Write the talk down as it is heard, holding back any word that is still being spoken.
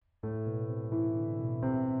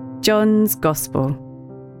John's Gospel,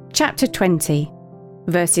 Chapter 20,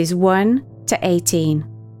 verses 1 to 18.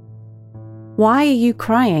 Why are you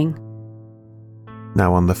crying?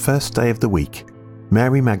 Now on the first day of the week,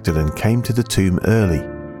 Mary Magdalene came to the tomb early,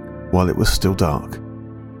 while it was still dark,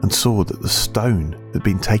 and saw that the stone had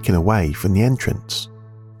been taken away from the entrance.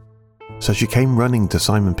 So she came running to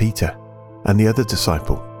Simon Peter and the other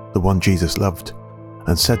disciple, the one Jesus loved,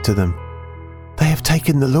 and said to them, "They have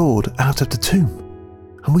taken the Lord out of the tomb,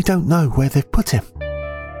 and we don't know where they've put him."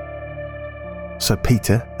 So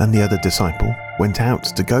Peter and the other disciple went out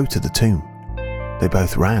to go to the tomb. They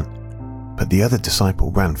both ran, but the other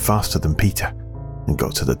disciple ran faster than Peter and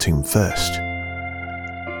got to the tomb first.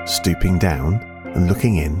 Stooping down and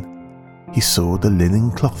looking in, he saw the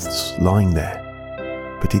linen cloths lying there,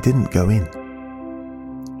 but he didn't go in.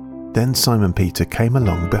 Then Simon Peter came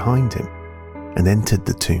along behind him and entered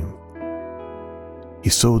the tomb. He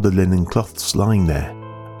saw the linen cloths lying there,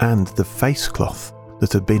 and the face cloth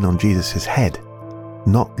that had been on Jesus' head,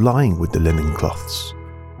 not lying with the linen cloths,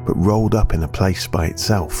 but rolled up in a place by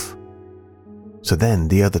itself. So then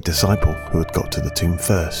the other disciple, who had got to the tomb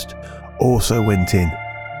first, also went in,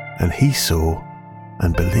 and he saw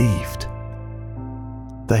and believed.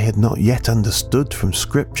 They had not yet understood from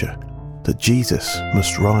Scripture that Jesus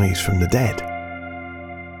must rise from the dead.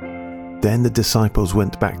 Then the disciples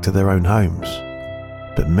went back to their own homes,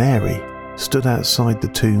 but Mary stood outside the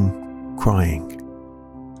tomb crying.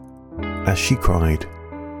 As she cried,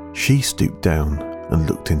 she stooped down and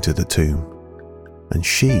looked into the tomb, and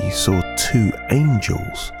she saw two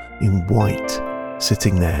angels in white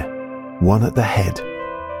sitting there, one at the head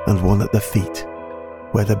and one at the feet,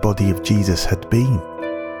 where the body of Jesus had been.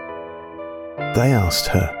 They asked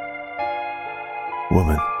her,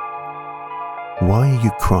 "Woman, why are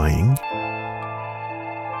you crying?"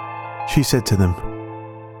 She said to them,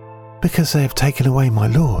 "Because they have taken away my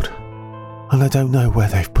Lord, and I don't know where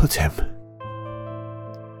they've put him."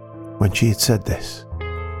 When she had said this,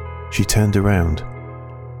 she turned around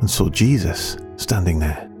and saw Jesus standing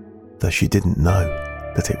there, though she didn't know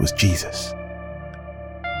that it was Jesus.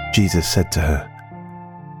 Jesus said to her,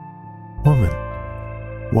 "Woman,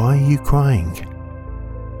 why are you crying?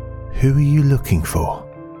 Who are you looking for?"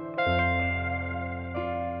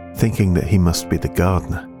 Thinking that he must be the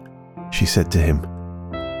gardener, she said to him,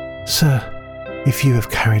 "Sir, if you have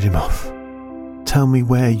carried him off, tell me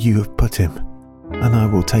where you have put him, and I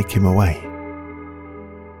will take him away."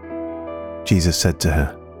 Jesus said to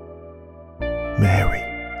her, "Mary."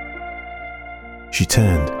 She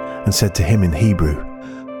turned and said to him in Hebrew,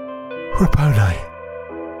 "Rabboni,"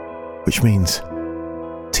 which means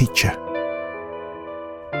teacher.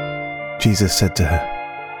 Jesus said to her,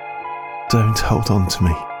 "Don't hold on to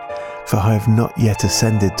me, for I have not yet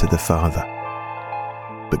ascended to the Father.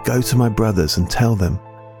 But go to my brothers and tell them,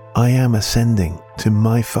 I am ascending to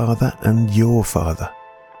my Father and your Father,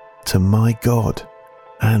 to my God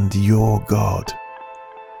and your God."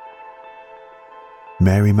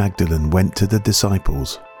 Mary Magdalene went to the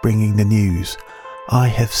disciples, bringing the news, "I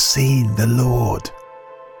have seen the Lord."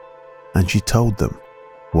 And she told them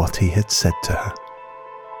what he had said to her.